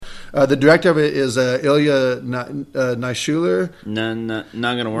The director of it is Ilya Naishuller. No, not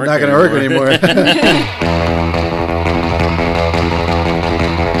going to work. Not going to work anymore.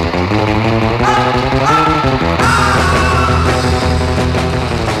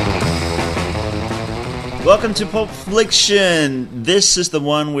 Welcome to Pulp Fiction. This is the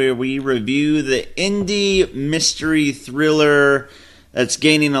one where we review the indie mystery thriller that's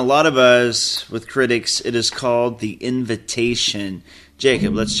gaining a lot of buzz with critics. It is called The Invitation.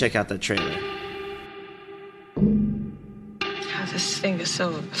 Jacob, let's check out that trailer. This thing is so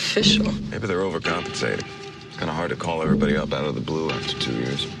official. Maybe they're overcompensating. It's kind of hard to call everybody up out of the blue after 2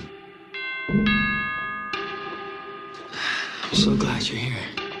 years. I'm so glad you're here.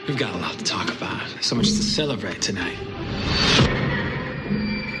 We've got a lot to talk about. So much to celebrate tonight.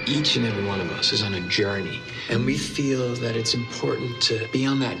 Each and every one of us is on a journey, and we feel that it's important to be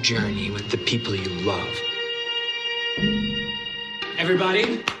on that journey with the people you love.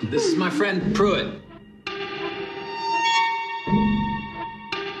 Everybody, this is my friend Pruitt.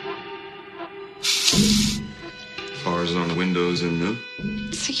 Bars on the windows and no?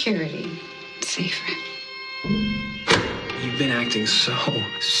 Security. Safer. You've been acting so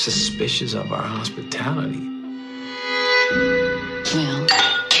suspicious of our hospitality. Well,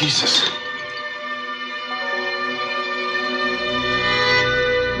 Jesus.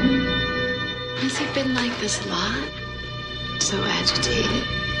 has he been like this a lot? So agitated?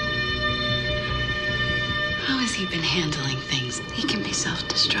 How has he been handling things? He can be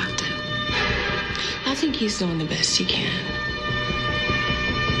self-destructive. I think he's doing the best he can.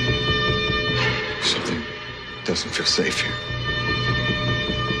 Something doesn't feel safe here.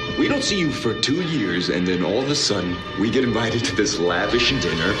 We don't see you for 2 years, and then all of a sudden, we get invited to this lavish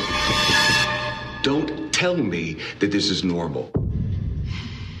dinner. Don't tell me that this is normal.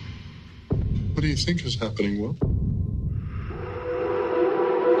 What do you think is happening, Will?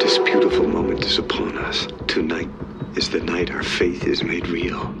 This beautiful moment is upon us. Tonight is the night our faith is made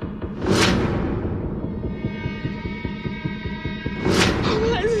real.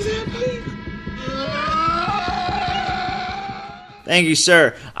 What is happening? Thank you,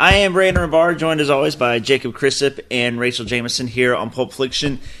 sir. I am Brandon Ravar, joined as always by Jacob Christop and Rachael Jameson here on Pulp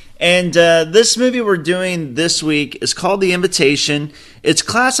Fiction. And this movie we're doing this week is called The Invitation. It's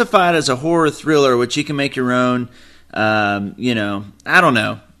classified as a horror thriller, which you can make your own. I don't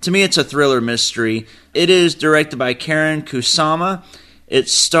know. To me, it's a thriller mystery. It is directed by Karen Kusama. It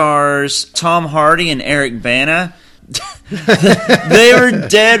stars Tom Hardy and Eric Bana. They were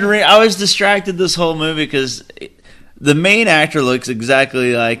dead. I was distracted this whole movie because the main actor looks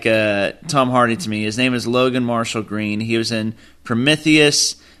exactly like Tom Hardy to me. His name is Logan Marshall Green. He was in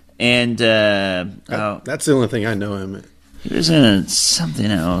Prometheus, and that's the only thing I know him in. He was in something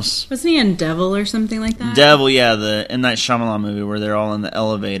else. Wasn't he in Devil or something like that? Devil, yeah, the M. Night Shyamalan movie where they're all in the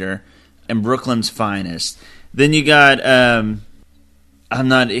elevator, and Brooklyn's Finest. Then you got I'm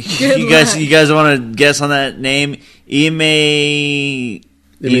not. You guys want to guess on that name? Imiati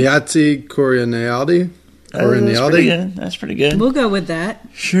Corinealdi. That's pretty good. We'll go with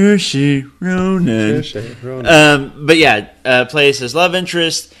that. Saoirse Ronan. But yeah, plays his love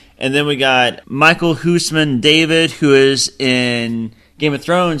interest. And then we got Michael Huisman David, who is in Game of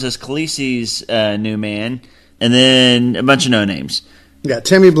Thrones as Khaleesi's new man. And then a bunch of no-names. We got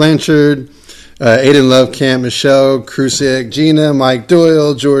Tammy Blanchard, Aidan Lovekamp, Michelle Krusiek, Gina, Mike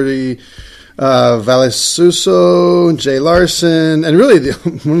Doyle, Jordi Valisuso, Jay Larson, and really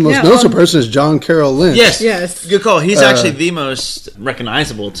one of the most noticeable person is John Carroll Lynch. Yes. Good call. He's actually the most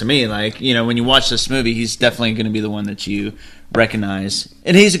recognizable to me. Like, when you watch this movie, he's definitely going to be the one that you recognize.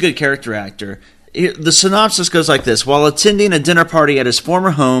 And he's a good character actor. The synopsis goes like this. While attending a dinner party at his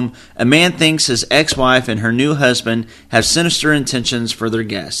former home, a man thinks his ex-wife and her new husband have sinister intentions for their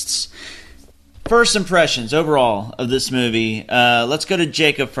guests. First impressions overall of this movie. Let's go to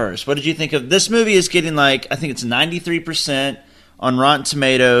Jacob first. What did you think of this movie? Is getting I think it's 93% on Rotten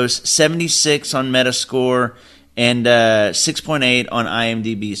Tomatoes, 76 on Metascore, and 6.8 on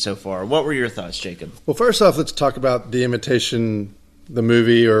IMDb so far. What were your thoughts, Jacob? Well, first off, let's talk about The Invitation, the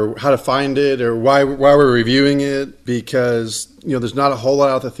movie, or how to find it, or why we're reviewing it, because there's not a whole lot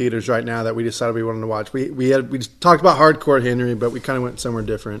out of the theaters right now that we decided we wanted to watch. We talked about Hardcore Henry, but we kind of went somewhere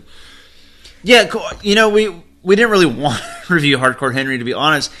different. Yeah, we didn't really want to review Hardcore Henry, to be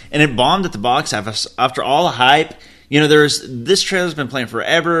honest, and it bombed at the box office after all the hype. This trailer's been playing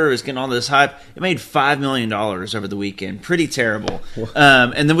forever. It's getting all this hype. It made $5 million over the weekend. Pretty terrible.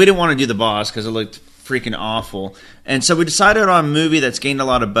 And then we didn't want to do The Boss because it looked freaking awful. And so we decided on a movie that's gained a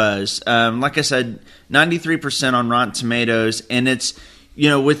lot of buzz. Like I said, 93% on Rotten Tomatoes, and it's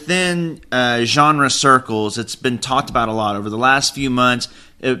within genre circles, it's been talked about a lot over the last few months.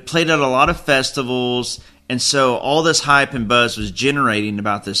 It played at a lot of festivals, and so all this hype and buzz was generating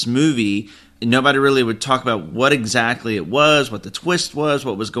about this movie. Nobody really would talk about what exactly it was, what the twist was,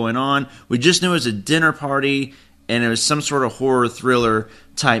 what was going on. We just knew it was a dinner party, and it was some sort of horror thriller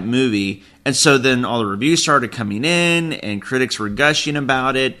type movie. And so then all the reviews started coming in, and critics were gushing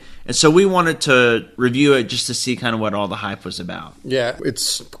about it. And so we wanted to review it just to see kind of what all the hype was about. Yeah,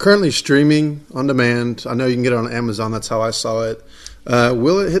 it's currently streaming on demand. I know you can get it on Amazon. That's how I saw it.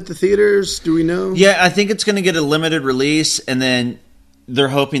 Will it hit the theaters? Do we know? Yeah, I think it's going to get a limited release, and then they're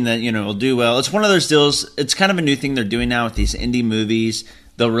hoping that, it'll do well. It's one of those deals. It's kind of a new thing they're doing now with these indie movies.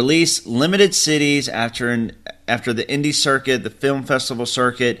 They'll release limited cities after the indie circuit, the film festival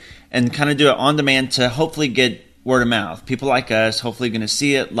circuit, and kind of do it on demand to hopefully get word of mouth. People like us hopefully going to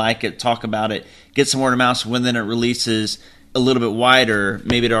see it, like it, talk about it, get some word of mouth. So when then it releases a little bit wider,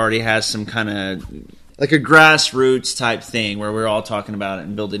 maybe it already has some kind of like a grassroots type thing where we're all talking about it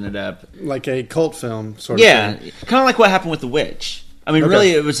and building it up. Like a cult film sort of thing. Yeah, kind of like what happened with The Witch. I mean,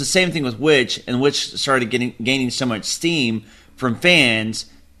 really, it was the same thing with Witch, and Witch started gaining so much steam from fans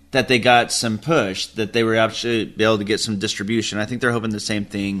that they got some push, that they were actually be able to get some distribution. I think they're hoping the same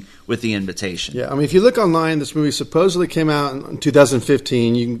thing with The Invitation. Yeah, I mean, if you look online, this movie supposedly came out in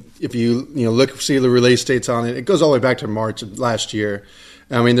 2015. If you see the release dates on it, it goes all the way back to March of last year.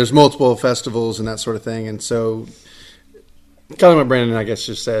 I mean, there's multiple festivals and that sort of thing, and so kind of what Brandon, I guess,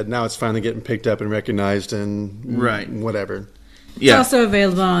 just said. Now it's finally getting picked up and recognized and whatever. Yeah. It's also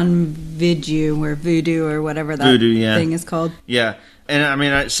available on Vudu or whatever that thing is called. Yeah. And I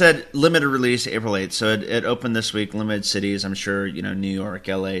mean, I said limited release April 8th, so it opened this week, limited cities, I'm sure, New York,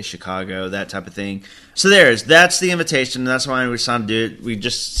 LA, Chicago, that type of thing. So that's The Invitation, and that's why we decided to do it. We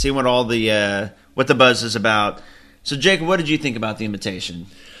just see what all the what the buzz is about. So Jacob, what did you think about The Invitation?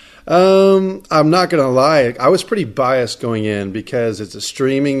 I'm not going to lie, I was pretty biased going in because it's a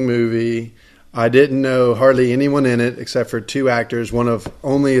streaming movie. I didn't know hardly anyone in it except for two actors. One of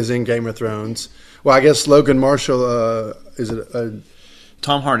only is in Game of Thrones. Well, I guess Logan Marshall, is it a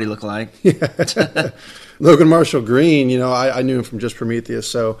Tom Hardy lookalike? Yeah. Logan Marshall Green, I knew him from just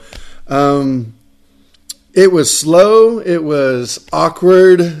Prometheus. So it was slow. It was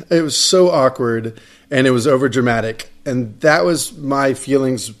awkward. It was so awkward, and it was overdramatic. And that was my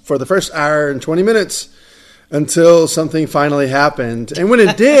feelings for the first hour and 20 minutes until something finally happened. And when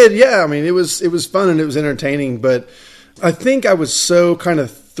it did, yeah, I mean, it was fun and it was entertaining. But I think I was so kind of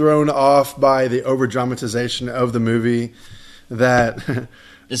thrown off by the over-dramatization of the movie that...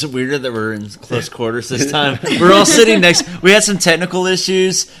 Is it weirder that we're in close quarters this time? We're all sitting next. We had some technical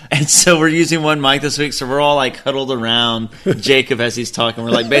issues, and so we're using one mic this week, so we're all like huddled around Jacob as he's talking.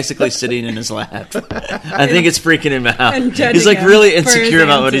 We're like basically sitting in his lap. I think it's freaking him out. He's like really insecure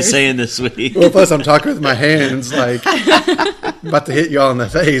about what he's saying this week. Well, plus I'm talking with my hands, like about to hit you all in the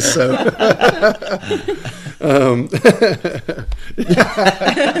face. So,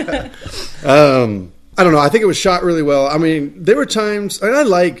 I don't know. I think it was shot really well. I mean, there were times, and I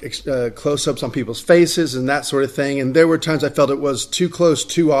like close-ups on people's faces and that sort of thing, and there were times I felt it was too close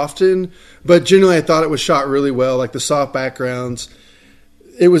too often, but generally I thought it was shot really well, like the soft backgrounds.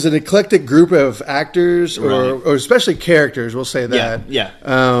 It was an eclectic group of actors, or especially characters, we'll say that. Yeah.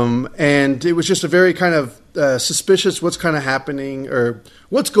 And it was just a very kind of suspicious what's kind of happening or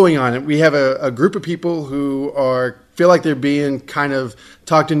what's going on. We have a group of people who feel like they're being kind of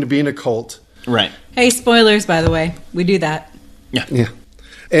talked into being a cult. Right. Hey, spoilers, by the way. We do that. Yeah.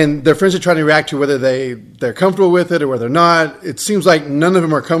 And their friends are trying to react to whether they're comfortable with it or whether they're not. It seems like none of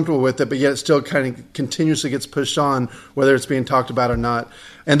them are comfortable with it, but yet it still kind of continuously gets pushed on, whether it's being talked about or not.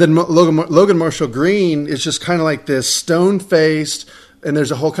 And then Logan Marshall Green is just kind of like this stone-faced, and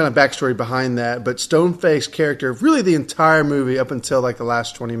there's a whole kind of backstory behind that, but stone-faced character, really the entire movie up until like the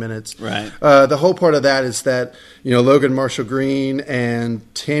last 20 minutes. Right. The whole part of that is that, Logan Marshall Green and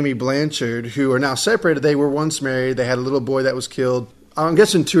Tammy Blanchard, who are now separated, they were once married. They had a little boy that was killed. I'm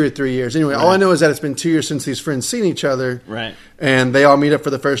guessing 2 or 3 years. Anyway, all I know is that it's been 2 years since these friends seen each other. Right. And they all meet up for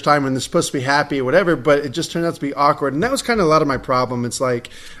the first time and they're supposed to be happy or whatever, but it just turned out to be awkward. And that was kind of a lot of my problem. It's like,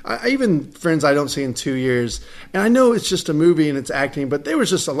 even friends I don't see in 2 years, and I know it's just a movie and it's acting, but there was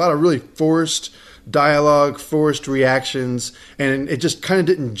just a lot of really forced dialogue, forced reactions, and it just kind of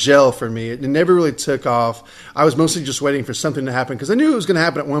didn't gel for me. It never really took off. I was mostly just waiting for something to happen because I knew it was going to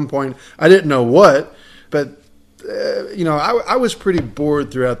happen at one point. I didn't know what, but... I was pretty bored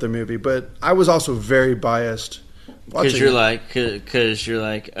throughout the movie, but I was also very biased. Because you're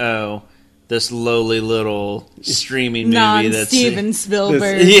like, oh, this lowly little streaming movie that's Steven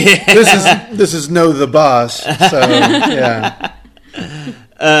Spielberg. This is No the Boss. So yeah.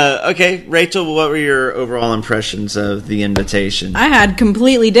 Okay, Rachel, what were your overall impressions of The Invitation? I had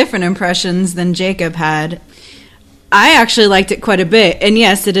completely different impressions than Jacob had. I actually liked it quite a bit. And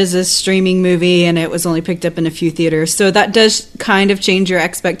yes, it is a streaming movie and it was only picked up in a few theaters. So that does kind of change your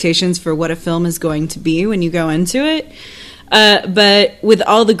expectations for what a film is going to be when you go into it. But with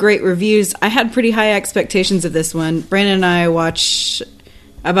all the great reviews, I had pretty high expectations of this one. Brandon and I watch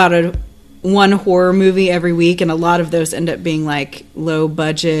about one horror movie every week, and a lot of those end up being like low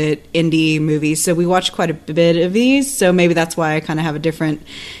budget indie movies. So we watch quite a bit of these. So maybe that's why I kind of have a different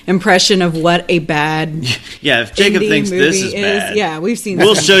impression of what a bad yeah. If Jacob thinks this is bad, yeah, we've seen.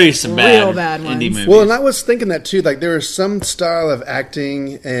 We'll show you some real bad ones. indie movies. Well, and I was thinking that too. Like there was some style of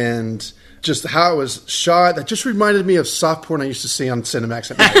acting and just how it was shot that just reminded me of soft porn I used to see on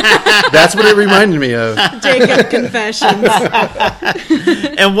Cinemax at night. That's what it reminded me of. Jacob Confessions.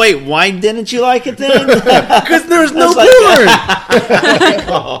 And wait, why didn't you like it then? Because there was no porn.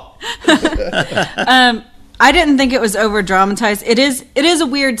 I didn't think it was over dramatized. It is a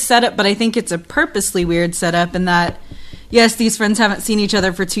weird setup, but I think it's a purposely weird setup in that, yes, these friends haven't seen each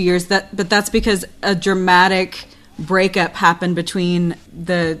other for 2 years, but that's because a dramatic breakup happened between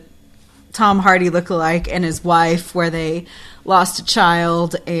the Tom Hardy lookalike and his wife, where they lost a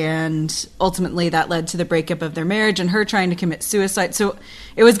child, and ultimately that led to the breakup of their marriage and her trying to commit suicide. So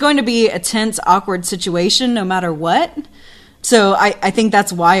it was going to be a tense, awkward situation no matter what. So I think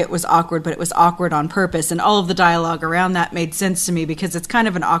that's why it was awkward, but it was awkward on purpose. And all of the dialogue around that made sense to me because it's kind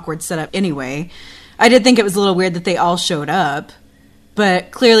of an awkward setup anyway. I did think it was a little weird that they all showed up.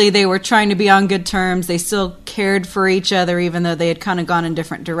 But clearly they were trying to be on good terms. They still cared for each other, even though they had kind of gone in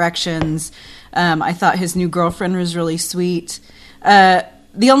different directions. I thought his new girlfriend was really sweet. The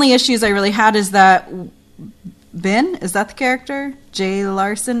only issues I really had is that Ben, is that the character? Jay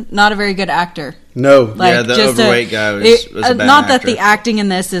Larson? Not a very good actor. No. Like, the overweight guy was a bad not actor. that the acting in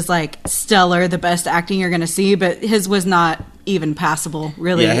this is like stellar, the best acting you're going to see, but his was not even passable,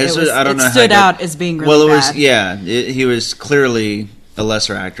 really. Yeah, it stood out as being really bad. He was clearly a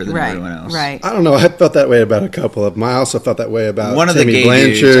lesser actor than everyone else. Right. I don't know. I felt that way about a couple of them. I also felt that way about one of Timmy the gay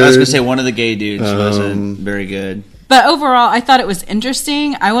Blanchard. dudes. I was going to say one of the gay dudes wasn't very good. But overall, I thought it was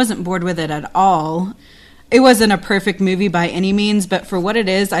interesting. I wasn't bored with it at all. It wasn't a perfect movie by any means, but for what it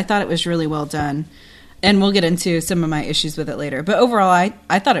is, I thought it was really well done. And we'll get into some of my issues with it later. But overall,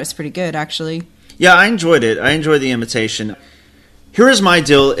 I thought it was pretty good, actually. Yeah, I enjoyed it. I enjoyed The Invitation. Here is my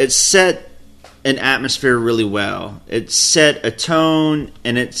deal. It set an atmosphere really well. It set a tone,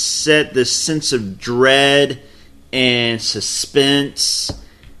 and it set this sense of dread and suspense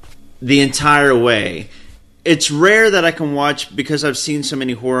the entire way. It's rare that I can watch, because I've seen so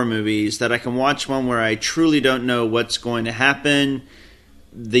many horror movies, that I can watch one where I truly don't know what's going to happen.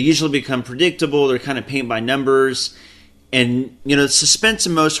 They usually become predictable. They're kind of paint by numbers. And, the suspense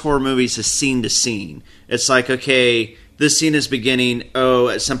in most horror movies is scene to scene. It's like, okay, this scene is beginning. Oh,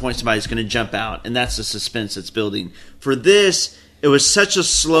 at some point somebody's going to jump out. And that's the suspense that's building. For this, it was such a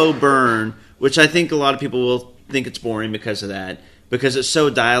slow burn, which I think a lot of people will think it's boring because of that, because it's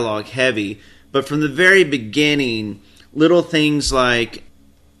so dialogue heavy. But from the very beginning, little things like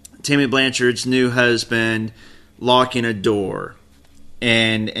Tammy Blanchard's new husband locking a door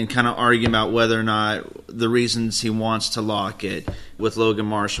and kind of arguing about whether or not the reasons he wants to lock it with Logan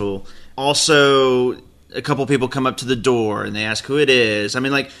Marshall. Also, a couple people come up to the door and they ask who it is. I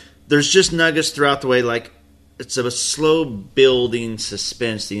mean, like, there's just nuggets throughout the way. Like, it's a slow building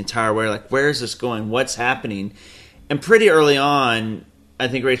suspense the entire way. Like, where is this going? What's happening? And pretty early on, I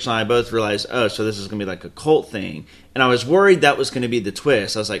think Rachel and I both realized, oh, so this is going to be like a cult thing. And I was worried that was going to be the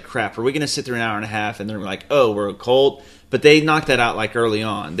twist. I was like, crap, are we going to sit through an hour and a half and they're like, oh, we're a cult? But they knocked that out like early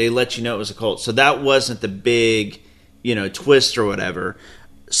on. They let you know it was a cult. So that wasn't the big, twist or whatever.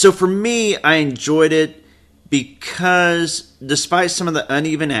 So for me, I enjoyed it because despite some of the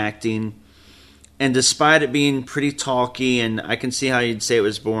uneven acting and despite it being pretty talky, and I can see how you'd say it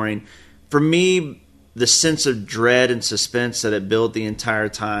was boring, for me, the sense of dread and suspense that it built the entire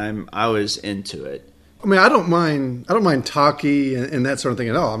time, I was into it. I mean, I don't mind talky and that sort of thing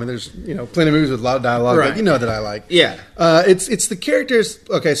at all. I mean, there's plenty of movies with a lot of dialogue that that I like. Yeah, it's the characters.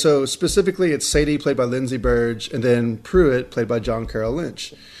 Okay, so specifically, it's Sadie played by Lindsay Burge, and then Pruitt played by John Carroll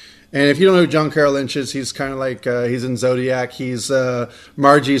Lynch. And if you don't know who John Carroll Lynch is, he's kind of like he's in Zodiac. He's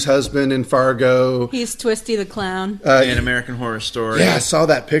Margie's husband in Fargo. He's Twisty the Clown in American Horror Story. Yeah, I saw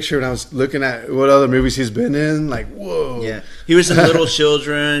that picture and I was looking at what other movies he's been in. Like, whoa. Yeah, he was in Little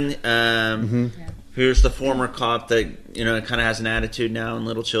Children. Here's the former cop that you know, kind of has an attitude now in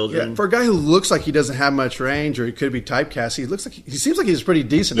Little Children. Yeah, for a guy who looks like he doesn't have much range, or he could be typecast, he seems like he's a pretty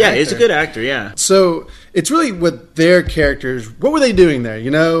decent. Yeah, actor. he's a good actor. Yeah. So it's really with their characters. What were they doing there?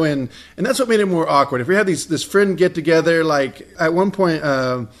 You know, and that's what made it more awkward. If we had this friend get together, like at one point,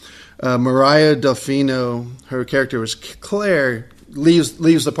 Mariah Delfino, her character was Claire, leaves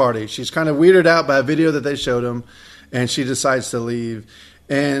the party. She's kind of weirded out by a video that they showed him, and she decides to leave.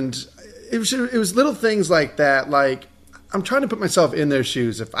 And it was little things like that. Like, I'm trying to put myself in their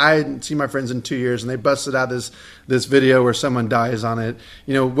shoes. If I hadn't seen my friends in 2 years and they busted out this video where someone dies on it,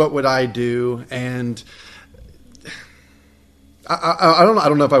 you know, what would I do? And I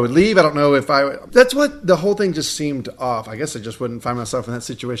don't know if I would leave. I don't know if I would. That's what the whole thing just seemed off. I guess I just wouldn't find myself in that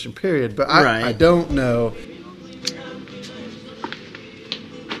situation, period. But I don't know.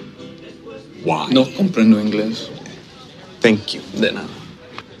 Why? No comprendo inglés. Thank you. De nada.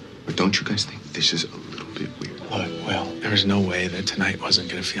 But don't you guys think this is a little bit weird? Look, Will, there was no way that tonight wasn't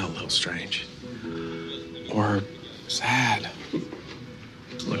going to feel a little strange. Or sad.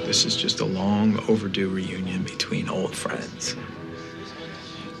 Look, this is just a long overdue reunion between old friends.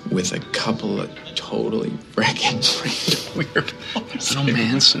 With a couple of totally freaking weirdos. No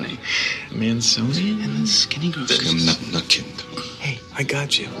Mancini. Mancini? And the skinny girl. I'm not kidding. Hey, I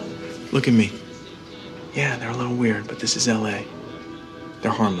got you. Look at me. Yeah, they're a little weird, but this is L.A.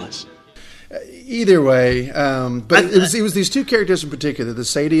 They're harmless. Either way, but it was these two characters in particular, the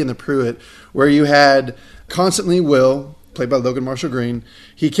Sadie and the Pruitt, where you had constantly Will, played by Logan Marshall Green.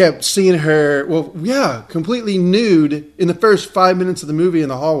 He kept seeing her, completely nude in the first 5 minutes of the movie in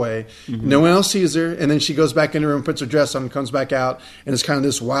the hallway. Mm-hmm. No one else sees her, and then she goes back in her room, puts her dress on, and comes back out, and it's kind of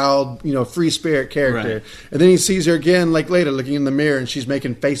this wild, you know, free spirit character. Right. And then he sees her again, like later, looking in the mirror, and she's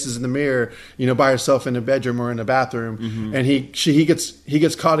making faces in the mirror, you know, by herself in a bedroom or in a bathroom. Mm-hmm. And he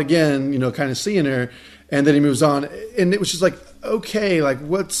gets caught again, you know, kind of seeing her, and then he moves on. And it was just like, okay, like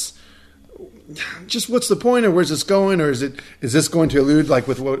what's the point, or where's this going, or is this going to allude like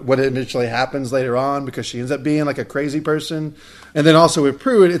with what eventually happens later on, because she ends up being like a crazy person. And then also with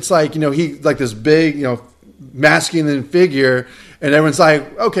Pruitt, it's like, you know, he like this big, you know, masculine figure, and everyone's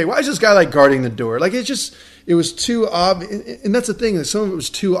like, okay, why is this guy like guarding the door? Like it was too obvious, and that's the thing, that some of it was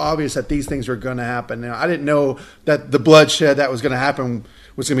too obvious that these things were going to happen. Now, I didn't know that the bloodshed that was going to happen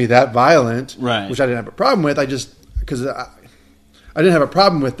was going to be that violent, right? Which I didn't have a problem with. I didn't have a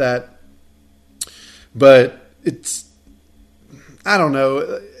problem with that. But I don't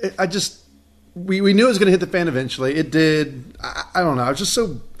know. We knew it was going to hit the fan eventually. It did. I don't know. I was just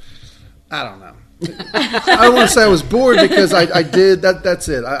so, I don't know. I don't want to say I was bored because I did. That's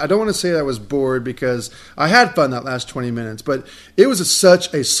it. I don't want to say I was bored because I had fun that last 20 minutes. But it was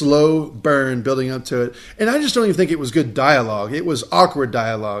such a slow burn building up to it. And I just don't even think it was good dialogue. It was awkward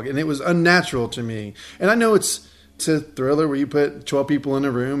dialogue. And it was unnatural to me. And I know it's a thriller where you put 12 people in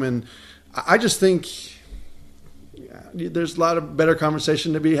a room, and I just think there's a lot of better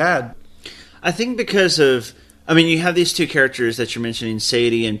conversation to be had. I think because of, I mean, you have these two characters that you're mentioning,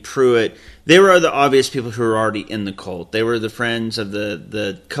 Sadie and Pruitt. They were the obvious people who were already in the cult. They were the friends of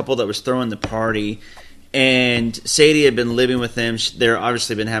the couple that was throwing the party. And Sadie had been living with them. They're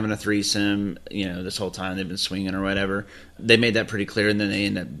obviously been having a threesome, you know, this whole time. They've been swinging or whatever. They made that pretty clear, and then they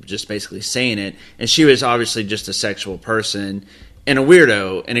end up just basically saying it. And she was obviously just a sexual person and a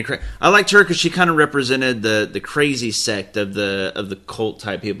weirdo, and I liked her because she kind of represented the crazy sect of the cult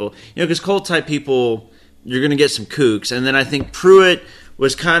type people. You know, because cult type people, you're going to get some kooks, and then I think Pruitt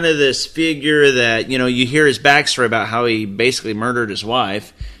was kind of this figure that, you know, you hear his backstory about how he basically murdered his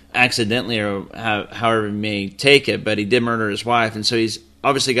wife accidentally, or however you may take it, but he did murder his wife, and so he's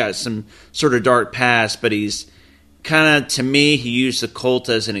obviously got some sort of dark past. But he's kind of, to me, he used the cult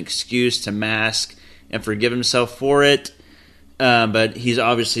as an excuse to mask and forgive himself for it. But he's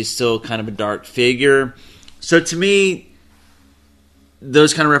obviously still kind of a dark figure. So to me,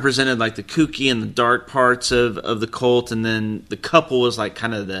 those kind of represented like the kooky and the dark parts of the cult, and then the couple was like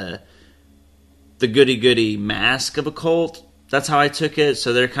kind of the goody-goody mask of a cult. That's how I took it.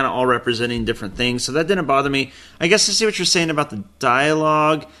 So they're kind of all representing different things. So that didn't bother me. I guess I see what you're saying about the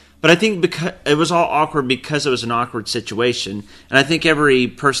dialogue, but I think because it was all awkward because it was an awkward situation, and I think every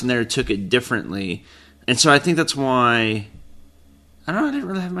person there took it differently. And so I think that's why, I don't know, I didn't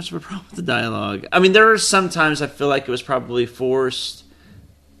really have much of a problem with the dialogue. I mean, there are some times I feel like it was probably forced,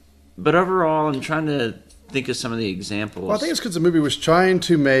 but overall, I'm trying to think of some of the examples. Well, I think it's because the movie was trying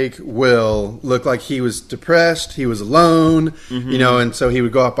to make Will look like he was depressed, he was alone, you know, and so he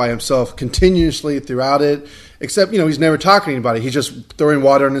would go out by himself continuously throughout it. Except, you know, he's never talking to anybody. He's just throwing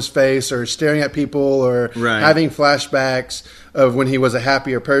water on his face or staring at people or having flashbacks of when he was a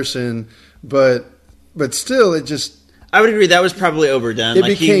happier person. But still, it just, I would agree that was probably overdone. It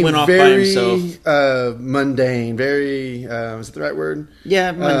like became he went off by very himself. mundane, very is it the right word?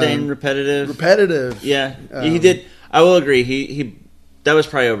 Yeah, mundane, repetitive. Repetitive. Yeah, he did. I will agree. He that was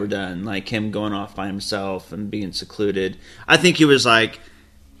probably overdone. Like him going off by himself and being secluded. I think he was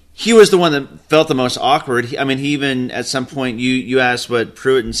the one that felt the most awkward. He even at some point you asked what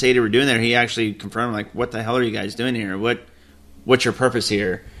Pruitt and Sadie were doing there. He actually confirmed like, "What the hell are you guys doing here? What's your purpose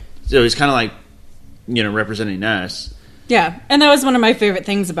here?" So he's kind of like, representing us. Yeah, and that was one of my favorite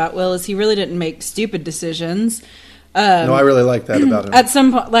things about Will is he really didn't make stupid decisions. No, I really like that about him. At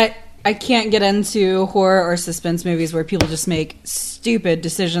some point, like I can't get into horror or suspense movies where people just make stupid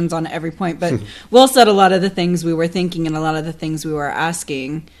decisions on every point. But Will said a lot of the things we were thinking and a lot of the things we were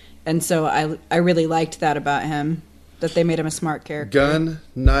asking, and so I really liked that about him. That they made him a smart character. Gun,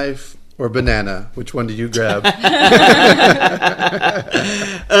 knife, or banana? Which one did you grab?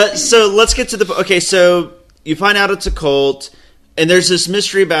 So let's get to the... Okay, so you find out it's a cult, and there's this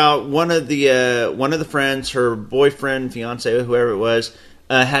mystery about one of the friends, her boyfriend, fiance, whoever it was,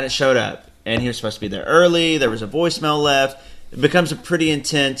 hadn't showed up. And he was supposed to be there early. There was a voicemail left. It becomes a pretty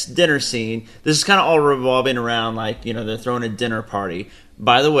intense dinner scene. This is kind of all revolving around, they're throwing a dinner party.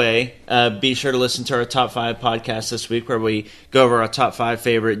 By the way, be sure to listen to our Top 5 podcast this week where we go over our top 5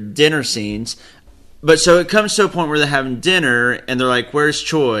 favorite dinner scenes. But so it comes to a point where they're having dinner, and they're like, "Where's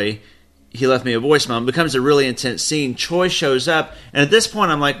Choi? He left me a voicemail." It becomes a really intense scene. Choi shows up, and at this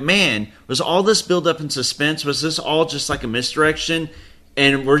point I'm like, man, was all this build up in suspense? Was this all just like a misdirection?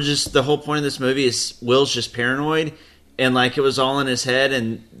 And the whole point of this movie is Will's just paranoid, and like it was all in his head,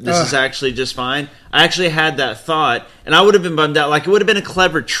 and this is actually just fine. I actually had that thought, and I would have been bummed out. Like it would have been a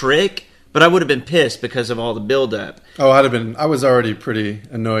clever trick, but I would have been pissed because of all the build up. Oh, I was already pretty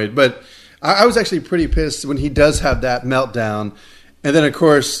annoyed, but I was actually pretty pissed when he does have that meltdown, and then of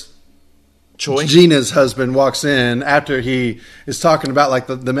course Choi? Gina's husband walks in after he is talking about like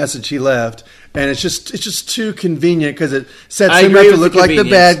the message he left, and it's just too convenient because it sets him up to look like the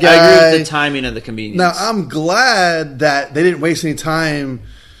bad guy. I agree with the timing of the convenience. Now I'm glad that they didn't waste any time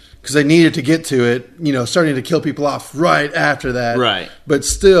because they needed to get to it. Starting to kill people off right after that. Right. But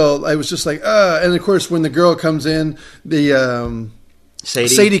still, I was just like, and of course when the girl comes in, the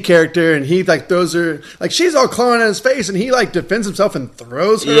Sadie character, and he like throws her, like she's all clawing at his face, and he like defends himself and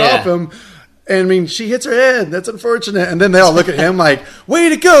throws her off him. And she hits her head. That's unfortunate. And then they all look at him like, "Way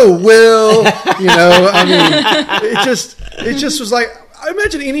to go, Will!" It just was like, I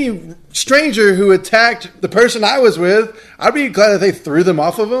imagine any stranger who attacked the person I was with, I'd be glad that they threw them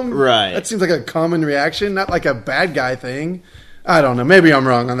off of him. Right. That seems like a common reaction, not like a bad guy thing. I don't know. Maybe I'm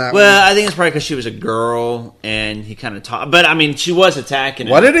wrong on that one. Well, I think it's probably because she was a girl and he kind of taught. But, she was attacking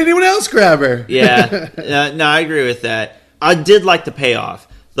him. Why didn't anyone else grab her? Yeah. No, I agree with that. I did like the payoff.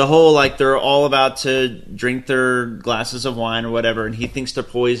 The whole, they're all about to drink their glasses of wine or whatever, and he thinks they're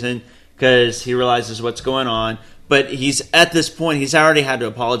poison because he realizes what's going on. But he's, at this point, he's already had to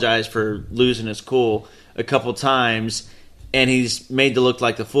apologize for losing his cool a couple times, and he's made to look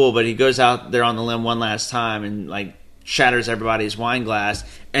like the fool, but he goes out there on the limb one last time and, shatters everybody's wine glass,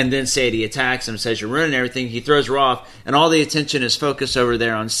 and then Sadie attacks him, says, "You're ruining everything." He throws her off, and all the attention is focused over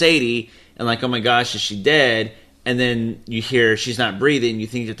there on Sadie, and oh my gosh, is she dead? And then you hear she's not breathing. You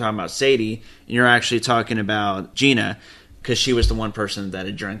think you're talking about Sadie, and you're actually talking about Gina, because she was the one person that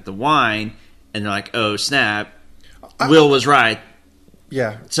had drank the wine, and they're like, "Oh, snap. Will was right.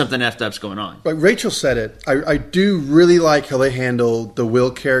 Yeah. Something effed up's going on." Like Rachel said it. I do really like how they handle the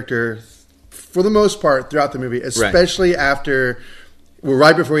Will character for the most part throughout the movie, especially after,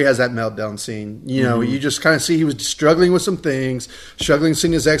 right before he has that meltdown scene. You just kind of see he was struggling with some things, struggling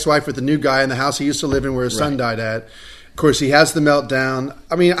seeing his ex-wife with the new guy in the house he used to live in where his son died at. Of course, he has the meltdown.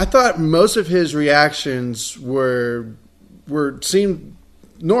 I thought most of his reactions seemed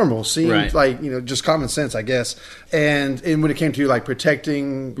normal, seemed like just common sense, I guess. And when it came to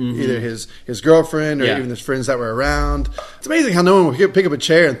protecting either his girlfriend or even his friends that were around, it's amazing how no one would pick up a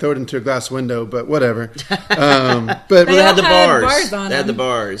chair and throw it into a glass window. But whatever. But they had the bars. On they had the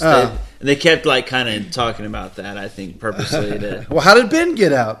bars. And they kept kind of talking about that. I think purposely. Well, how did Ben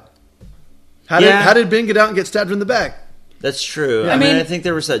get out? How did Ben get out and get stabbed in the back? That's true. I think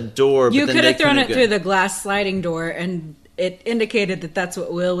there was that door. You but could have thrown it through the glass sliding door, and it indicated that that's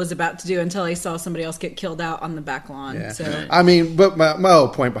what Will was about to do until he saw somebody else get killed out on the back lawn. Yeah. So. But my whole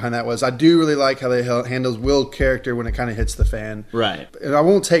point behind that was I do really like how they handles Will's character when it kind of hits the fan. Right. And I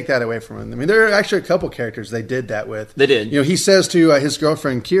won't take that away from him. There are actually a couple characters they did that with. They did. He says to his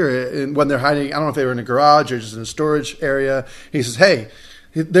girlfriend Kira, and when they're hiding, I don't know if they were in a garage or just in a storage area, he says, "Hey,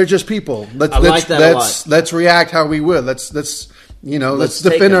 they're just people. Let's react how we would. Let's let's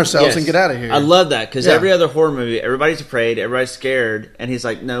take defend them. ourselves Yes. and get out of here. I love that because Yeah. every other horror movie, everybody's afraid, everybody's scared, and he's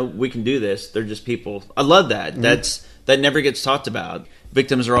like, "No, we can do this. They're just people." I love that. Mm-hmm. That never gets talked about.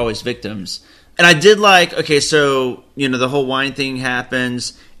 Victims are always victims. And I did like, okay, so the whole wine thing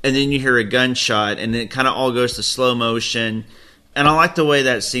happens, and then you hear a gunshot, and it kind of all goes to slow motion. And I like the way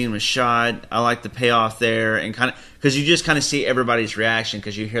that scene was shot. I like the payoff there, and kind of because you just kind of see everybody's reaction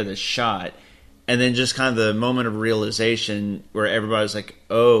because you hear this shot. And then just kind of the moment of realization where everybody's like,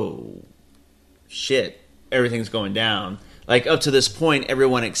 oh, shit, everything's going down. Like, up to this point,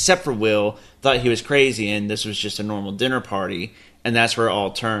 everyone except for Will thought he was crazy and this was just a normal dinner party. And that's where it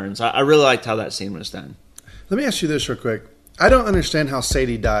all turns. I really liked how that scene was done. Let me ask you this real quick. I don't understand how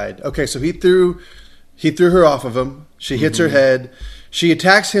Sadie died. Okay, so he threw her off of him. She hits her head. She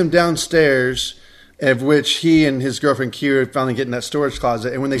attacks him downstairs, of which he and his girlfriend Kira finally get in that storage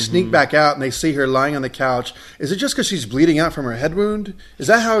closet. And when they sneak back out and they see her lying on the couch, is it just because she's bleeding out from her head wound? Is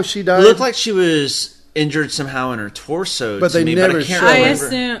that how she died? It looked like she was injured somehow in her torso. But they never I can't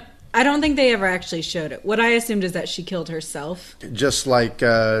showed remember. I don't think they ever actually showed it. What I assumed is that she killed herself. Just like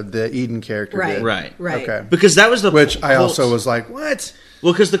the Eden character did. Right. Okay. Because that was the Which I Colts. also was like, what?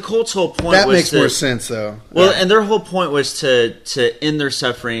 Well, because the Colts' whole point That was makes more sense, though. Well, Yeah. and their whole point was to end their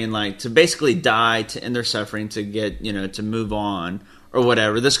suffering, like to basically die, to end their suffering, to get to move on or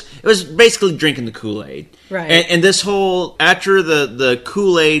whatever. It was basically drinking the Kool-Aid, Right? And this whole after the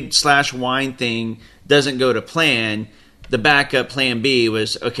Kool-Aid / wine thing doesn't go to plan, the backup plan B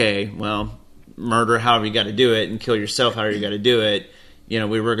was okay. Well, murder however you got to do it, and kill yourself however you got to do it.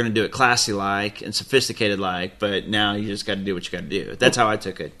 We were going to do it classy-like and sophisticated-like, but now you just got to do what you got to do. That's how I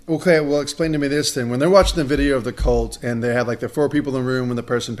took it. Okay, well, explain to me this then. When they're watching the video of the cult and they have like the 4 people in the room when the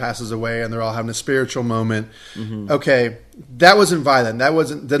person passes away and they're all having a spiritual moment. Mm-hmm. Okay, that wasn't violent.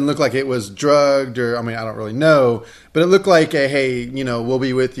 Didn't look like it was drugged or, I don't really know. But it looked like hey, we'll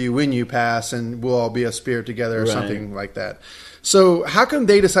be with you when you pass and we'll all be a spirit together or something like that. So how come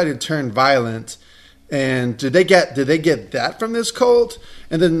they decided to turn violent? And did they get that from this cult?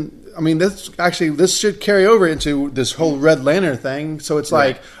 And then, this should carry over into this whole Red Lantern thing. So it's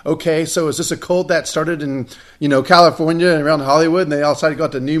like, okay, so is this a cult that started in, California and around Hollywood, and they all decided to go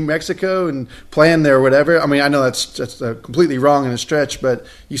out to New Mexico and plan there or whatever? I know that's completely wrong in a stretch, but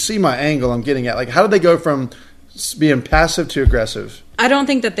you see my angle I'm getting at. Like, how did they go from being passive to aggressive? I don't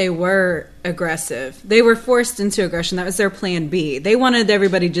think that they were aggressive. They were forced into aggression. That was their plan B. They wanted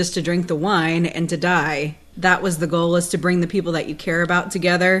everybody just to drink the wine and to die. That was the goal, is to bring the people that you care about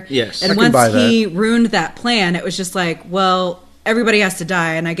together. Yes. And once he ruined that plan, it was just like, well, everybody has to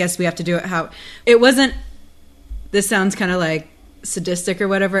die, and I guess we have to do it how... It wasn't... This sounds kind of like sadistic or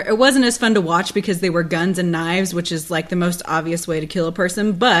whatever. It wasn't as fun to watch because they were guns and knives, which is like the most obvious way to kill a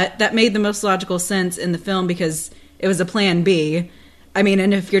person, but that made the most logical sense in the film because it was a plan B.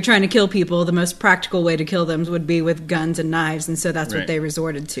 And if you're trying to kill people, the most practical way to kill them would be with guns and knives, and so that's what they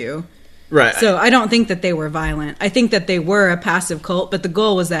resorted to. Right. So I don't think that they were violent. I think that they were a passive cult, but the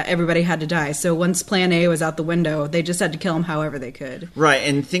goal was that everybody had to die. So once plan A was out the window, they just had to kill them however they could. Right,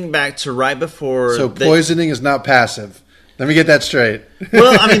 and think back to right before... So poisoning is not passive. Let me get that straight.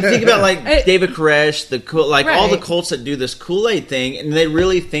 Well, think about like David Koresh, all the cults that do this Kool-Aid thing, and they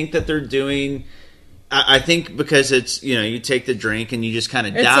really think that they're doing... I think because it's, you take the drink and you just kind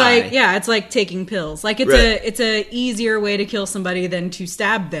of die. It's like taking pills. Like it's a easier way to kill somebody than to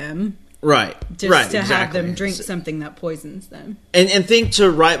stab them. Right. Just to have them drink something that poisons them. And think to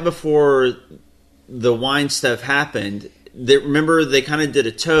right before the wine stuff happened, remember they kind of did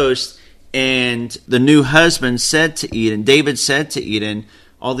a toast, and the new husband said to Eden, David said to Eden,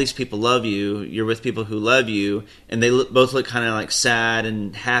 all these people love you, you're with people who love you, and they both look kind of like sad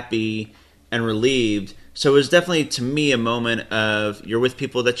and happy and relieved. So it was definitely, to me, a moment of you're with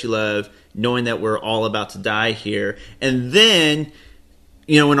people that you love, knowing that we're all about to die here. And then,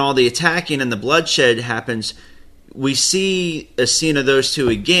 when all the attacking and the bloodshed happens, we see a scene of those two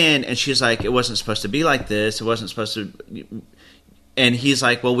again, and she's like, it wasn't supposed to be like this. It wasn't supposed to... And he's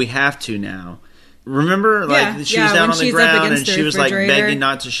like, well, we have to now. Remember? She was down on the ground, and she was like begging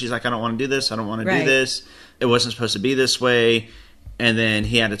not to... She's like, I don't want to do this. I don't want to do this. It wasn't supposed to be this way. And then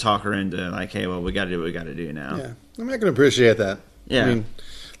he had to talk her into like, hey, well, we got to do what we got to do now. Yeah, I can appreciate that. Yeah.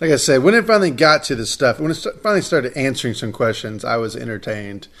 like I said, when it finally got to the stuff, when it finally started answering some questions, I was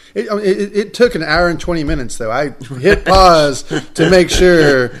entertained. It took an hour and 20 minutes, though. I hit pause to make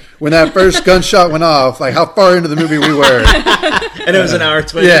sure when that first gunshot went off, like how far into the movie we were. And it was an hour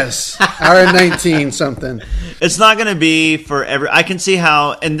 20. Yes, hour and 19 something. It's not going to be for every. I can see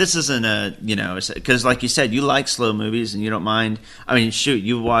how, and this isn't a, because like you said, you like slow movies and you don't mind. I mean, shoot,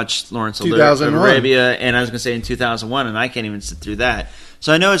 you watched Lawrence of Arabia, and I was going to say in 2001, and I can't even sit through that.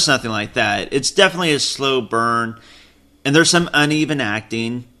 So I know it's nothing like that. It's definitely a slow burn, and there's some uneven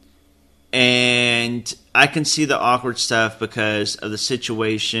acting, and I can see the awkward stuff because of the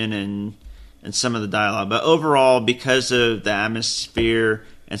situation and some of the dialogue. But overall, because of the atmosphere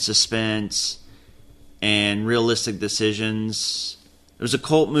and suspense and realistic decisions, it was a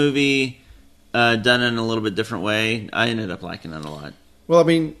cult movie done in a little bit different way. I ended up liking it a lot. Well, I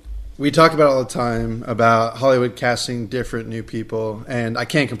mean, we talk about it all the time about Hollywood casting different new people, and I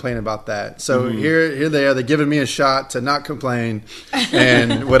can't complain about that. So here they are. They're giving me a shot to not complain,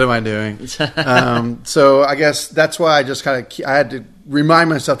 and what am I doing? So I guess that's why I just I had to remind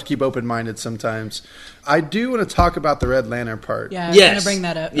myself to keep open-minded sometimes. I do want to talk about the Red Lantern part. Yeah, I was going to bring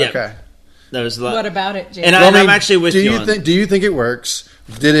that up. Yeah. Okay. That was a lot. What about it, Jay? And I'm actually with you on do you think it works?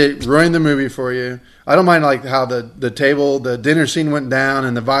 Did it ruin the movie for you? I don't mind like how the dinner scene went down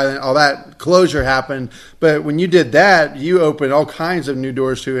and the violent, all that closure happened. But when you did that, you opened all kinds of new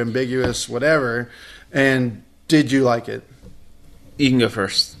doors to ambiguous whatever. And did you like it? You can go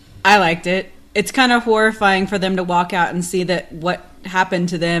first. I liked it. It's kind of horrifying for them to walk out and see that what happened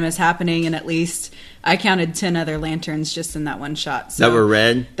to them is happening, and at least I counted 10 other lanterns just in that one shot. So, that were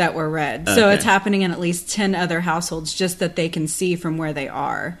red? That were red. Okay. So it's happening in at least 10 other households just that they can see from where they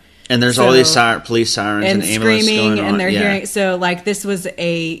are. And there's all these police sirens and ambulance screaming, going on. And they're hearing. So, like, this was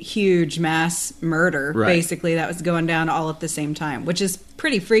a huge mass murder, basically, that was going down all at the same time, which is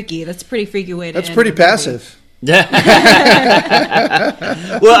pretty freaky. That's a pretty freaky way to end That's pretty passive. Yeah.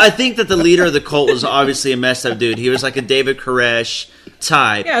 Well, I think that the leader of the cult was obviously a messed up dude. He was like a David Koresh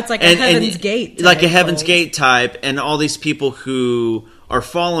type. Yeah, it's like a Heaven's Gate type. Like a Heaven's Gate type. And all these people who are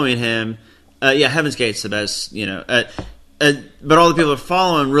following him. Heaven's Gate's the best, but all the people that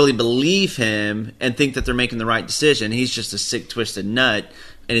follow him really believe him and think that they're making the right decision. He's just a sick, twisted nut,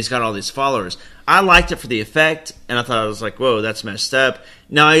 and he's got all these followers. I liked it for the effect, and I thought, I was like, whoa, that's messed up.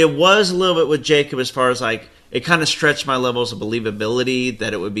 Now, it was a little bit with Jacob as far as, like, it kind of stretched my levels of believability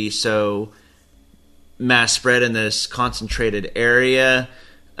that it would be so mass spread in this concentrated area.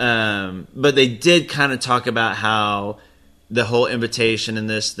 But they did kind of talk about how the whole invitation in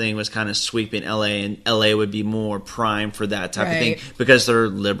this thing was kind of sweeping LA, and LA would be more prime for that type of thing because they're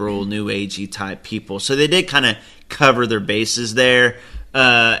liberal, new agey type people. So they did kind of cover their bases there.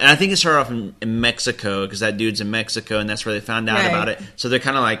 And I think it started off in Mexico because that dude's in Mexico, and that's where they found out about it. So they're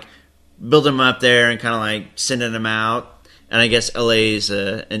kind of like building them up there and kind of like sending them out. And I guess LA is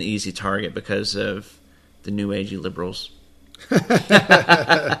an easy target because of the new agey liberals.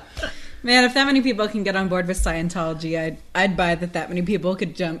 Man, if that many people can get on board with Scientology, I'd buy that many people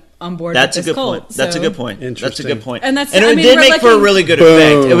could jump on board with this cult. That's a good point. Interesting. That's a good point. And it did make for a really good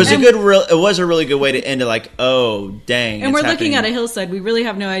effect. It was it was a really good way to end it. Like, oh, dang! And we're looking at a hillside. We really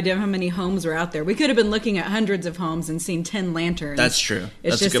have no idea how many homes are out there. We could have been looking at hundreds of homes and seen 10 lanterns. That's true.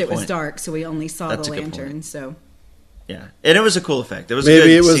 It's just it was dark, so we only saw the lanterns. So. Yeah, and it was a cool effect. It was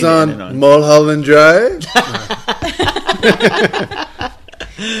maybe it was on Mulholland Drive.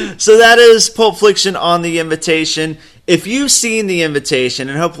 So that is Pulp Fiction on The Invitation. If you've seen The Invitation,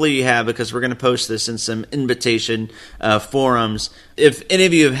 and hopefully you have because we're going to post this in some invitation forums, if any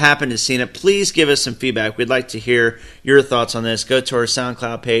of you have happened to seen it, please give us some feedback. We'd like to hear your thoughts on this. Go to our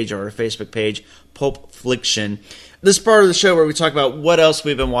SoundCloud page or our Facebook page, Pulp Fiction. This is part of the show where we talk about what else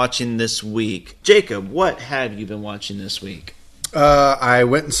we've been watching this week. Jacob, what have you been watching this week? I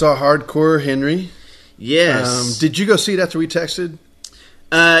went and saw Hardcore Henry. Yes. Did you go see it after we texted?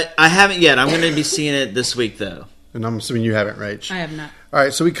 I haven't yet. I'm going to be seeing it this week, though. And I'm assuming you haven't, Rach. I have not. All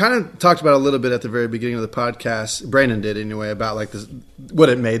right, so we kind of talked about a little bit at the very beginning of the podcast. Brandon did anyway, about like this, what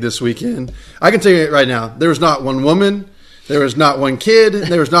it made this weekend. I can tell you right now, there was not one woman, there was not one kid,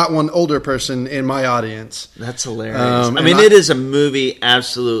 there was not one older person in my audience. That's hilarious. I mean, it is a movie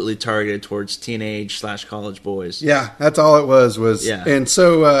absolutely targeted towards teenage/college boys. Yeah, that's all it was. Yeah. And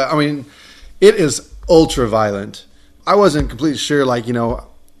so, I mean, it is ultra violent. I wasn't completely sure, like, I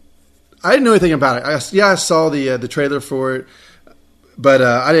didn't know anything about it. I saw the trailer for it, but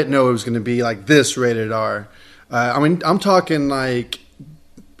I didn't know it was going to be like this rated R. I mean, I'm talking like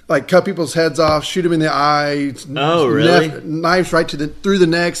cut people's heads off, shoot them in the eye. Oh, really? Knives right through the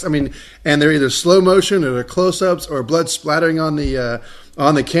necks. I mean, and they're either slow motion or they're close-ups or blood splattering on the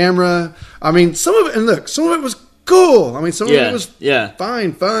on the camera. I mean, some of it was cool. I mean, some of it was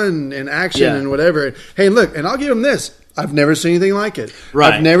fine, fun, and action and whatever. Hey, look, and I'll give them this. I've never seen anything like it.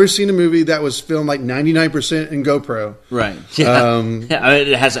 Right. I've never seen a movie that was filmed like 99% in GoPro. Right. Yeah. I mean,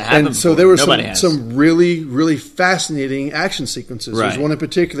 it hasn't happened And so before. there were some really, really fascinating action sequences. Right. There's one in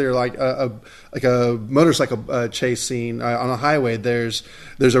particular, like a motorcycle chase scene on a highway. There's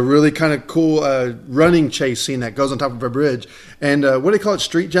a really kind of cool running chase scene that goes on top of a bridge. And what do they call it?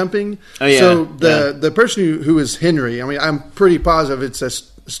 Street jumping? Oh, yeah. So the person who is Henry, I mean, I'm pretty positive it's a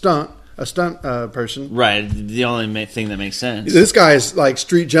stunt person. Right. The only thing that makes sense. This guy's like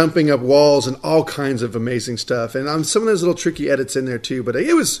street jumping up walls and all kinds of amazing stuff. And some of those little tricky edits in there too. But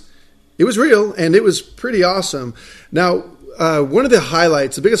it was real and it was pretty awesome. Now, one of the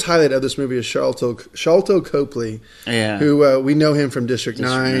highlights, the biggest highlight of this movie is Sharlto Copley, who we know him from District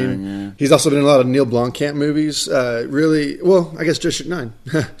 9. Yeah. He's also been in a lot of Neil Blomkamp movies. I guess District 9.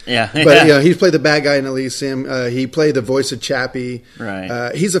 Yeah. But he's played the bad guy in Elysium. He played the voice of Chappie.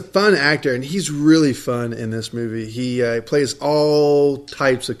 Right. He's a fun actor, and he's really fun in this movie. He plays all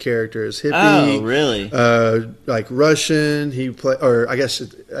types of characters. Hippie. Oh, really? Like Russian. I guess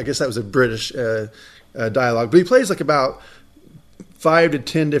that was a British dialogue. But he plays like about 5 to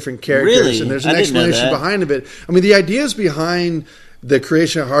 10 different characters, really? And there's an explanation behind it. I mean, the ideas behind the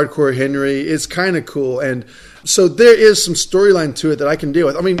creation of Hardcore Henry is kind of cool, and so there is some storyline to it that I can deal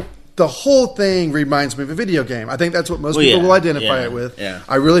with. I mean, the whole thing reminds me of a video game. I think that's what most people will identify it with. Yeah.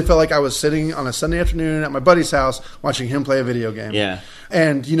 I really felt like I was sitting on a Sunday afternoon at my buddy's house watching him play a video game. Yeah.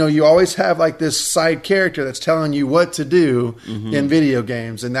 And, you always have like this side character that's telling you what to do in video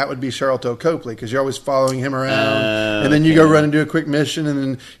games. And that would be Sharlto Copley, because you're always following him around. And then you go run and do a quick mission, and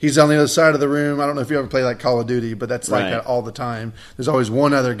then he's on the other side of the room. I don't know if you ever play like Call of Duty, but that's like that all the time. There's always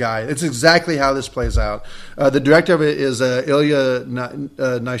one other guy. It's exactly how this plays out. The director of it is Ilya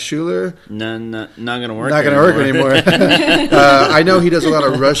Naishuller. Not going to work. Not going to work anymore. I know he does a lot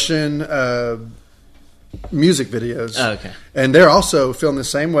of Russian music videos. Oh, okay. And they're also filmed the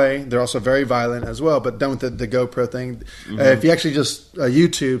same way. They're also very violent as well, but done with the GoPro thing. If you actually just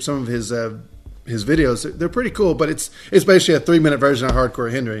YouTube some of his videos, they're pretty cool, but it's basically a 3-minute version of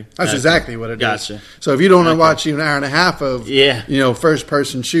Hardcore Henry. That's exactly what it is. So if you don't want to watch an hour and a half of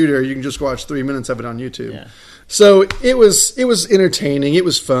first-person shooter, you can just watch 3 minutes of it on YouTube. Yeah. So it was entertaining. It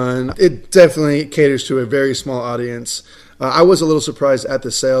was fun. It definitely caters to a very small audience. I was a little surprised at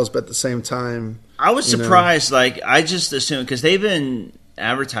the sales, but at the same time, I was surprised. Like, I just assumed, because they've been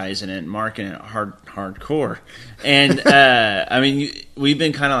advertising it and marketing it hardcore, and I mean, we've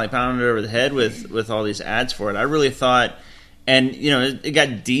been kind of like pounded over the head with all these ads for it. I really thought, and it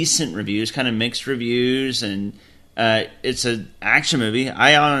got decent reviews, kind of mixed reviews, and it's an action movie.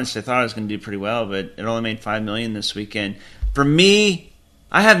 I honestly thought it was going to do pretty well, but it only made $5 million this weekend. For me,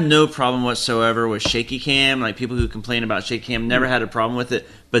 I have no problem whatsoever with shaky cam. Like, people who complain about shaky cam, never had a problem with it.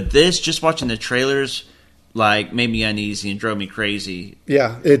 But this, just watching the trailers, like, made me uneasy and drove me crazy.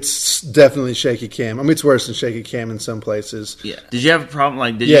 Yeah, it's definitely shaky cam. I mean, it's worse than shaky cam in some places. Yeah. Did you have a problem?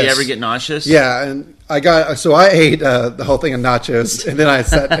 Like, did you ever get nauseous? Yeah, and I ate the whole thing of nachos, and then I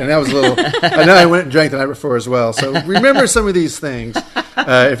sat, and that was a little. I know I went and drank the night before as well. So remember some of these things.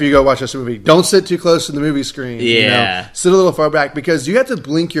 If you go watch this movie, don't sit too close to the movie screen. Yeah, sit a little far back, because you have to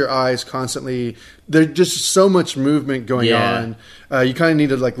blink your eyes constantly. There's just so much movement going on. You kind of need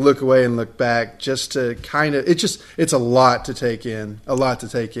to like look away and look back just to kind of. It's a lot to take in.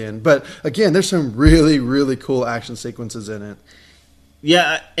 But again, there's some really, really cool action sequences in it.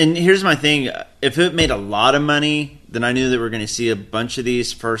 Yeah, and here's my thing. If it made a lot of money, then I knew that we were going to see a bunch of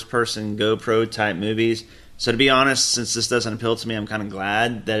these first-person GoPro-type movies. So to be honest, since this doesn't appeal to me, I'm kind of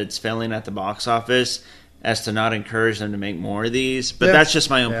glad that it's failing at the box office, as to not encourage them to make more of these. But that's just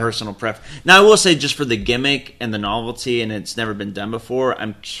my own personal preference. Now, I will say, just for the gimmick and the novelty, and it's never been done before,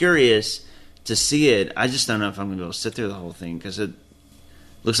 I'm curious to see it. I just don't know if I'm going to be able to sit through the whole thing, because it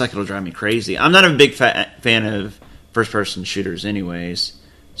looks like it'll drive me crazy. I'm not a big fan of first-person shooters anyways,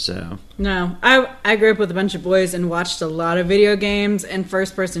 so... No, I grew up with a bunch of boys and watched a lot of video games, and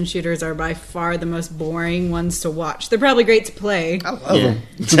first-person shooters are by far the most boring ones to watch. They're probably great to play. I love them.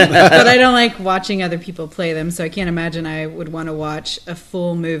 But I don't like watching other people play them, so I can't imagine I would want to watch a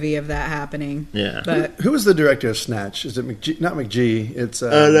full movie of that happening. Yeah. But Who was the director of Snatch? Is it McGee? Not McGee. It's...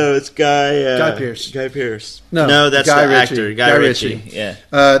 no, it's Guy Pearce. Guy Pearce. No, that's Guy the Ritchie. actor. Guy Ritchie. Yeah.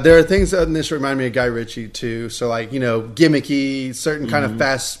 There are things in this remind me of Guy Ritchie, too. So, like, gimmicky, certain kind of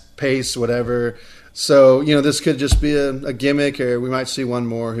fast-paced, whatever. So, this could just be a gimmick, or we might see one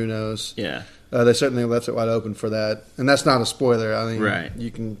more. Who knows? Yeah. They certainly left it wide open for that. And that's not a spoiler. I mean, right.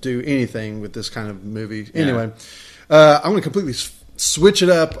 You can do anything with this kind of movie. Anyway, I'm going to completely switch it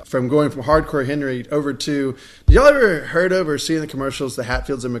up from going from hardcore Henry over to. Did y'all ever heard of or see in the commercials the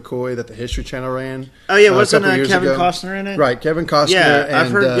Hatfields and McCoy that the History Channel ran? Oh yeah, wasn't Kevin ago? Costner in it? Right, Kevin Costner. Yeah, I've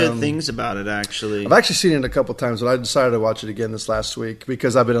and, heard good things about it actually. I've actually seen it a couple times, but I decided to watch it again this last week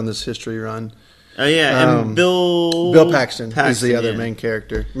because I've been on this history run. Oh yeah, and Bill Paxton is the other main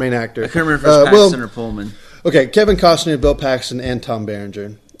actor. I couldn't remember if it was Paxton or Pullman. Okay, Kevin Costner, Bill Paxton, and Tom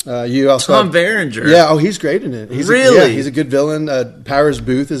Berenger. You also Tom Berenger. Yeah, he's great in it. He's really? He's a good villain. Powers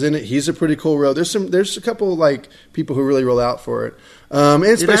Booth is in it. He's a pretty cool role. There's a couple like people who really roll out for it. And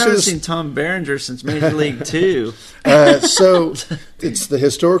especially I haven't seen Tom Berenger since Major League 2. So it's the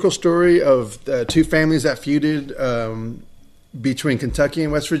historical story of two families that feuded between Kentucky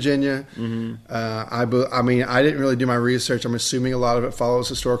and West Virginia. Mm-hmm. I mean, I didn't really do my research. I'm assuming a lot of it follows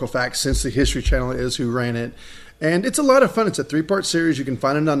historical facts since the History Channel is who ran it. And it's a lot of fun. It's a 3-part series. You can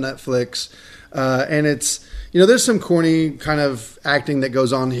find it on Netflix. And it's, there's some corny kind of acting that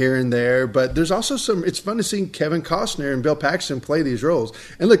goes on here and there, but there's also it's fun to see Kevin Costner and Bill Paxton play these roles.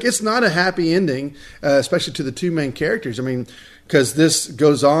 And look, it's not a happy ending, especially to the two main characters. I mean, because this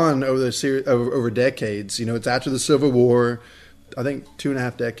goes on over the series, over decades. It's after the Civil War. I think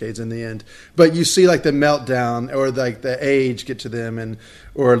 2.5 decades in the end, but you see like the meltdown or like the age get to them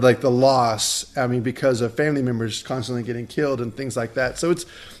or like the loss. I mean, because of family members constantly getting killed and things like that. So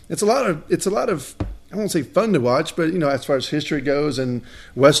it's a lot of I won't say fun to watch, but as far as history goes and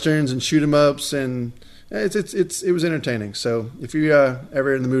westerns and shoot 'em ups and it was entertaining. So if you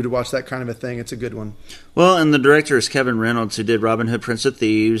ever in the mood to watch that kind of a thing, it's a good one. Well, and the director is Kevin Reynolds, who did Robin Hood, Prince of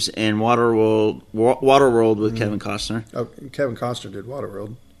Thieves, and Waterworld with Kevin Costner. Oh, Kevin Costner did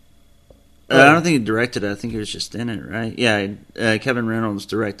Waterworld. I don't think he directed it. I think he was just in it, right? Yeah, Kevin Reynolds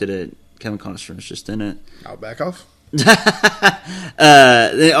directed it. Kevin Costner was just in it. I'll back off.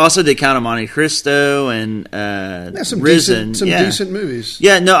 They also did Count of Monte Cristo and some Risen. Decent movies.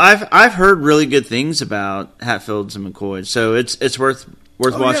 Yeah, no, I've heard really good things about Hatfields and McCoys, so it's worth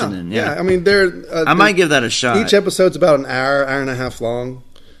watching. Then, yeah. I mean, I might give that a shot. Each episode's about an hour and a half long.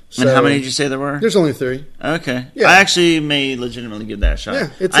 So, and how many did you say there were? There's only 3. Okay. Yeah. I actually may legitimately give that a shot. Yeah,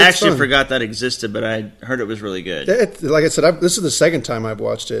 it's I actually fun. Forgot that existed, but I heard it was really good. Like I said, this is the second time I've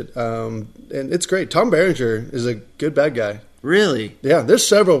watched it, and it's great. Tom Berenger is a good bad guy. Really? Yeah, there's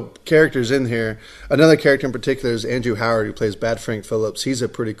several characters in here. Another character in particular is Andrew Howard, who plays Bad Frank Phillips. He's a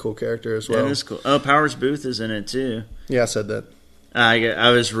pretty cool character as well. That is cool. Oh, Powers Booth is in it, too. Yeah, I said that.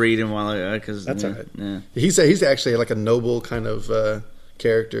 I was reading while ago. That's all right. Yeah. He's actually like a noble kind of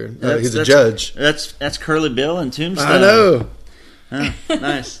character. He's a that's judge. That's Curly Bill and Tombstone. I know. Oh,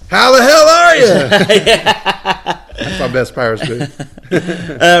 nice. How the hell are you? That's my best Powers Booth.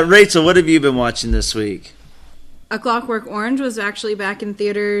 Rachel, what have you been watching this week? A Clockwork Orange was actually back in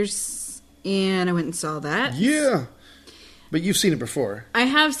theaters, and I went and saw that. Yeah. But you've seen it before. I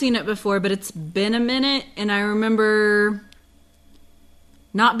have seen it before, but it's been a minute, and I remember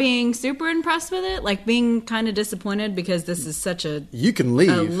not being super impressed with it, like being kind of disappointed because this is such a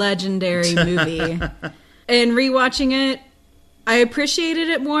legendary movie. And rewatching it, I appreciated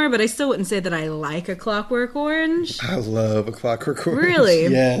it more, but I still wouldn't say that I like A Clockwork Orange. I love A Clockwork Orange. Really?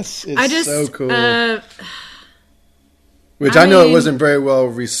 Yes. It's so cool. Which I know it wasn't very well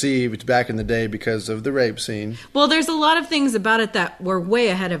received back in the day because of the rape scene. Well, there's a lot of things about it that were way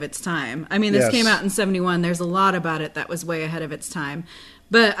ahead of its time. I mean, this came out in 1971. There's a lot about it that was way ahead of its time.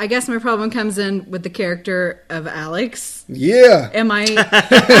 But I guess my problem comes in with the character of Alex. Yeah. Am I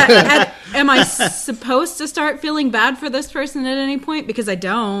supposed to start feeling bad for this person at any point? Because I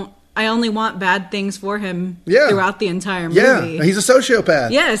don't. I only want bad things for him throughout the entire movie. Yeah, he's a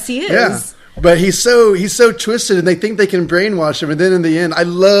sociopath. Yes, he is. Yeah. But he's so twisted, and they think they can brainwash him. And then in the end, I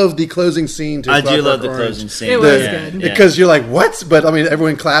love the closing scene. I do love the closing scene. It was good because you're like, what? But I mean,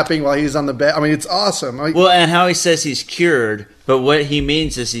 everyone clapping while he's on the bed. I mean, it's awesome. Well, and how he says he's cured, but what he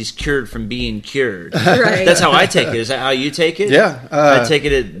means is he's cured from being cured. Right. That's how I take it. Is that how you take it? Yeah, I take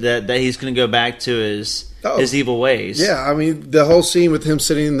it that he's going to go back to his evil ways. Yeah, I mean, the whole scene with him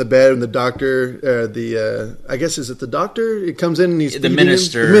sitting in the bed and the doctor, I guess, is it the doctor? It comes in and he's feeding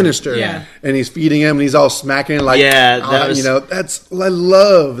minister. Him. The minister. Yeah. And he's feeding him and he's all smacking it like, I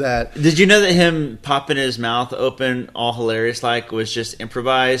love that. Did you know that him popping his mouth open all hilarious like was just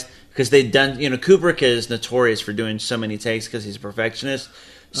improvised? Because they'd done, Kubrick is notorious for doing so many takes because he's a perfectionist.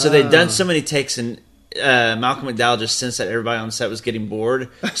 So they'd done so many takes and Malcolm McDowell just sensed that everybody on set was getting bored,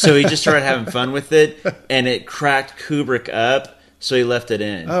 so he just started having fun with it, and it cracked Kubrick up, so he left it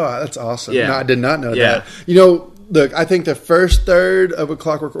in. Oh, that's awesome. Yeah. No, I did not know that. Look, I think the first third of A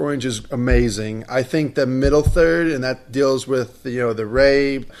Clockwork Orange is amazing. I think the middle third, and that deals with the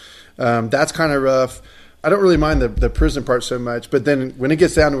rape, that's kind of rough. I don't really mind the prison part so much, but then when it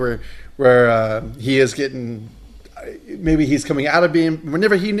gets down to where he is getting, maybe he's coming out of being,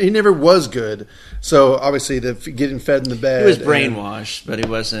 he never was good. So obviously getting fed in the bed. He was brainwashed, but he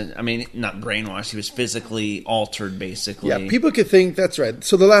wasn't, I mean, not brainwashed. He was physically altered, basically. Yeah, people could think that's right.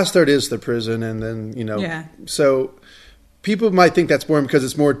 So the last third is the prison, and then, Yeah. So people might think that's boring because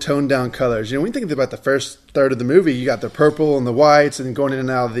it's more toned down colors. When you think about the first third of the movie, you got the purple and the whites, and then going in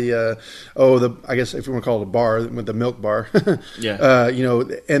and out of the I guess if you want to call it a bar, with the milk bar. Yeah.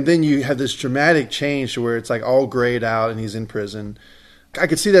 And then you have this dramatic change to where it's like all grayed out and he's in prison. I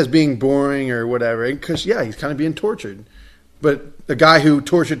could see that as being boring or whatever, because he's kind of being tortured. But the guy who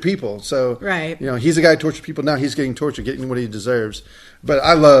tortured people, so right. He's the guy who tortured people. Now he's getting tortured, getting what he deserves. But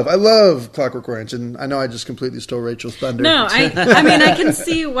I love Clockwork Orange, and I know I just completely stole Rachel's thunder. No, I mean I can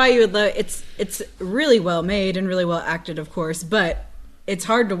see why you would love it. It's really well made and really well acted, of course, but it's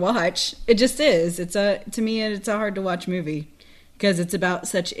hard to watch. It just is. To me it's a hard to watch movie because it's about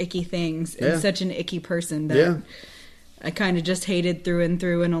such icky things and such an icky person that I kind of just hated through and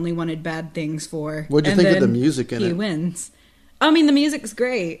through and only wanted bad things for. What'd you think of the music in it? He wins. I mean, the music's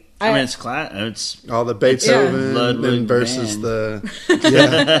great. I mean, it's all the Beethoven versus the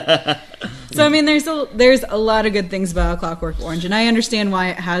So I mean, there's a lot of good things about Clockwork Orange, and I understand why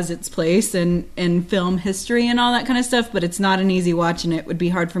it has its place in film history and all that kind of stuff. But it's not an easy watch, and it would be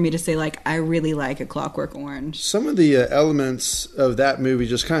hard for me to say like I really like a Clockwork Orange. Some of the elements of that movie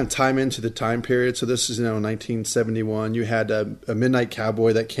just kind of time into the time period. So this is 1971. You had a Midnight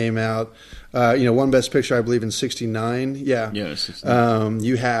Cowboy that came out. One Best Picture, I believe, in '69. Yeah.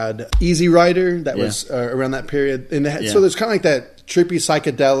 You had Easy Rider that was around that period, and so there's kind of like that trippy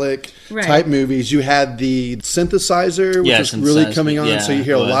psychedelic type movies. You had the synthesizer, which is really coming on, so you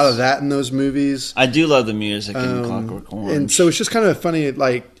hear a lot of that in those movies. I do love the music in Clockwork Orange, and so it's just kind of funny,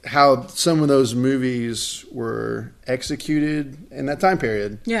 like how some of those movies were executed in that time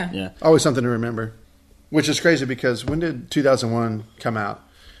period. Yeah. Always something to remember. Which is crazy because when did 2001 come out?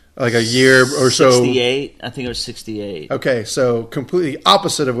 Like a year or so. 68. I think it was 68. Okay, so completely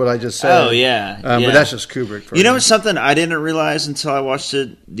opposite of what I just said. Oh, yeah. But that's just Kubrick. For me. Something I didn't realize until I watched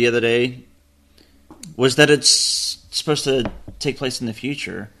it the other day was that it's supposed to take place in the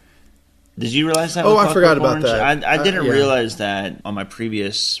future. Did you realize that? Oh, I forgot about that. I didn't realize that on my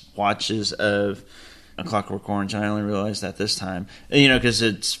previous watches of A Clockwork Orange. I only realized that this time. Because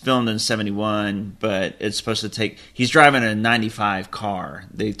it's filmed in 71, but it's supposed to take... He's driving a 95 car.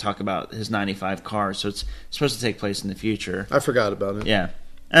 They talk about his 95 car, so it's supposed to take place in the future. I forgot about it. Yeah.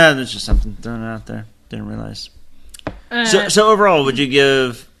 There's just something thrown out there. Didn't realize. So overall, would you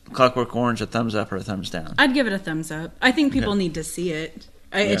give Clockwork Orange a thumbs up or a thumbs down? I'd give it a thumbs up. I think people need to see it.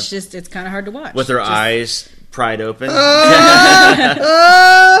 It's kind of hard to watch. With their eyes... pried open. That's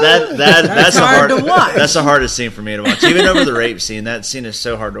hard to watch. That's the hardest scene for me to watch. Even over the rape scene, that scene is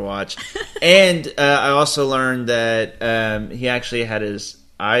so hard to watch. And I also learned that he actually had his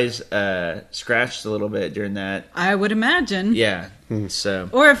eyes scratched a little bit during that. I would imagine. Yeah. So.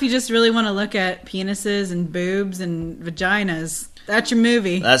 Or if you just really want to look at penises and boobs and vaginas, that's your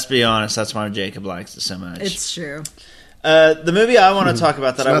movie. Let's be honest. That's why Jacob likes it so much. It's true. The movie I want to talk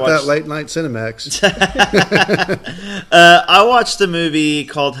about that I watched... Not that late night Cinemax. I watched a movie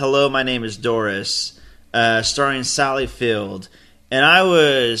called Hello, My Name is Doris, starring Sally Field, and I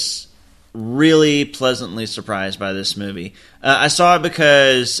was really pleasantly surprised by this movie. I saw it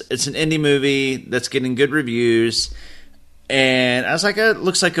because it's an indie movie that's getting good reviews, and I was like, it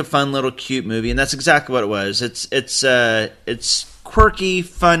looks like a fun little cute movie, and that's exactly what it was. It's quirky,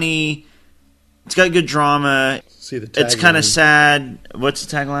 funny, it's got good drama. It's kind of sad. What's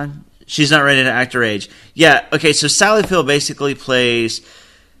the tagline? She's not ready to act her age. Yeah, okay, so Sally Field basically plays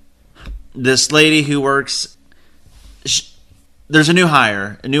this lady who works... There's a new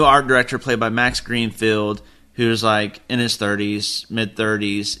hire, a new art director played by Max Greenfield, who's like in his 30s,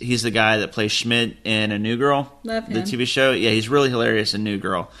 mid-30s. He's the guy that plays Schmidt in A New Girl, Love him. The TV show. Yeah, he's really hilarious in New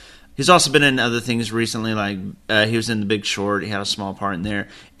Girl. He's also been in other things recently, like he was in The Big Short. He had a small part in there.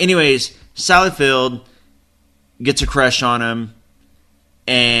 Anyways, Sally Field... gets a crush on him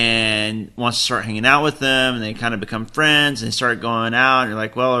and wants to start hanging out with them, and they kind of become friends and they start going out, and you're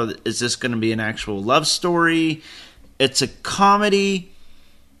like, well, is this going to be an actual love story? It's a comedy,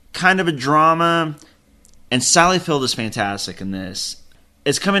 kind of a drama, and Sally Field is fantastic in this.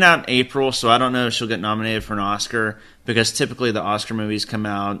 It's coming out in April, so I don't know if she'll get nominated for an Oscar, because typically the Oscar movies come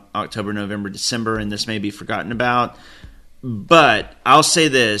out October, November, December, and this may be forgotten about. But I'll say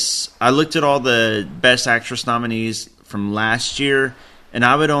this. I looked at all the Best Actress nominees from last year, and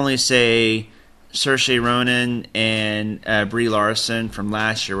I would only say Saoirse Ronan and Brie Larson from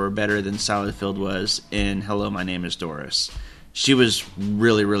last year were better than Sally Field was in Hello, My Name is Doris. She was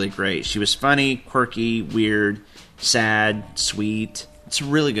really, really great. She was funny, quirky, weird, sad, sweet. It's a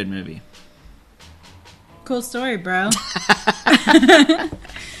really good movie. Cool story, bro.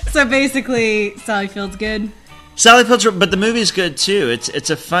 So basically, Sally Field's good. Sally Field's, but the movie's good too. It's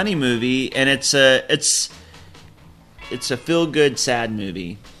a funny movie, and it's a feel good sad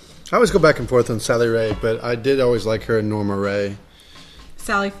movie. I always go back and forth on Sally Ray, but I did always like her and Norma Ray.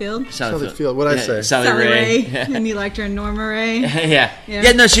 Sally Field. Sally Field. What'd I say? Sally Ray. Yeah. And you liked her in Norma Ray. Yeah.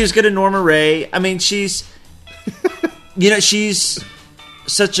 No, she was good in Norma Ray. I mean, she's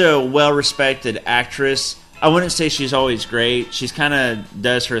such a well-respected actress. I wouldn't say she's always great. She's kind of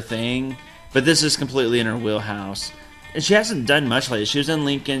does her thing, but this is completely in her wheelhouse. And she hasn't done much lately. She was in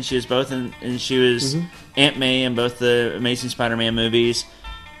Lincoln. She was she was Aunt May in both the Amazing Spider-Man movies.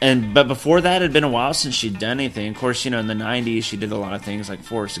 But before that, it had been a while since she'd done anything. Of course, in the 90s, she did a lot of things like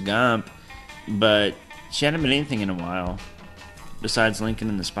Forrest Gump, but she hadn't been anything in a while besides Lincoln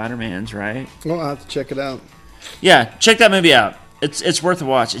and the Spider-Mans, right? Well, I'll have to check it out. Yeah, check that movie out. It's worth a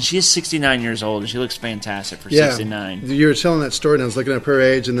watch. And she is 69 years old, and she looks fantastic for 69. You were telling that story, and I was looking up her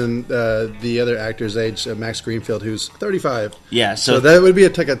age, and then the other actor's age, Max Greenfield, who's 35. Yeah, so that would be a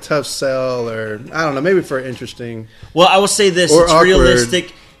tough sell, or I don't know, maybe for interesting. Well, I will say this: it's awkward.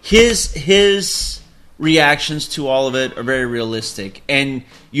 Realistic. His reactions to all of it are very realistic, and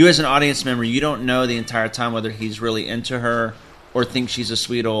you, as an audience member, you don't know the entire time whether he's really into her or thinks she's a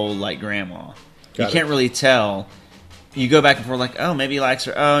sweet old grandma. You can't really tell. You go back and forth like, oh, maybe he likes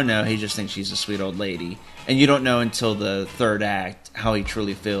her. Oh, no, he just thinks she's a sweet old lady. And you don't know until the third act how he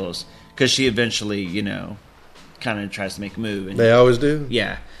truly feels. Because she eventually, kind of tries to make a move. And, they always do?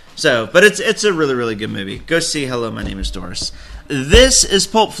 Yeah. So, but it's a really, really good movie. Go see Hello, My Name is Doris. This is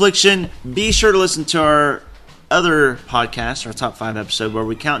Pulp Fiction. Be sure to listen to our other podcast, our Top 5 episode, where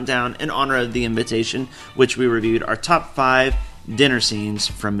we count down in honor of The Invitation, which we reviewed our top 5 dinner scenes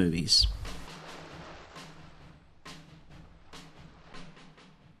from movies.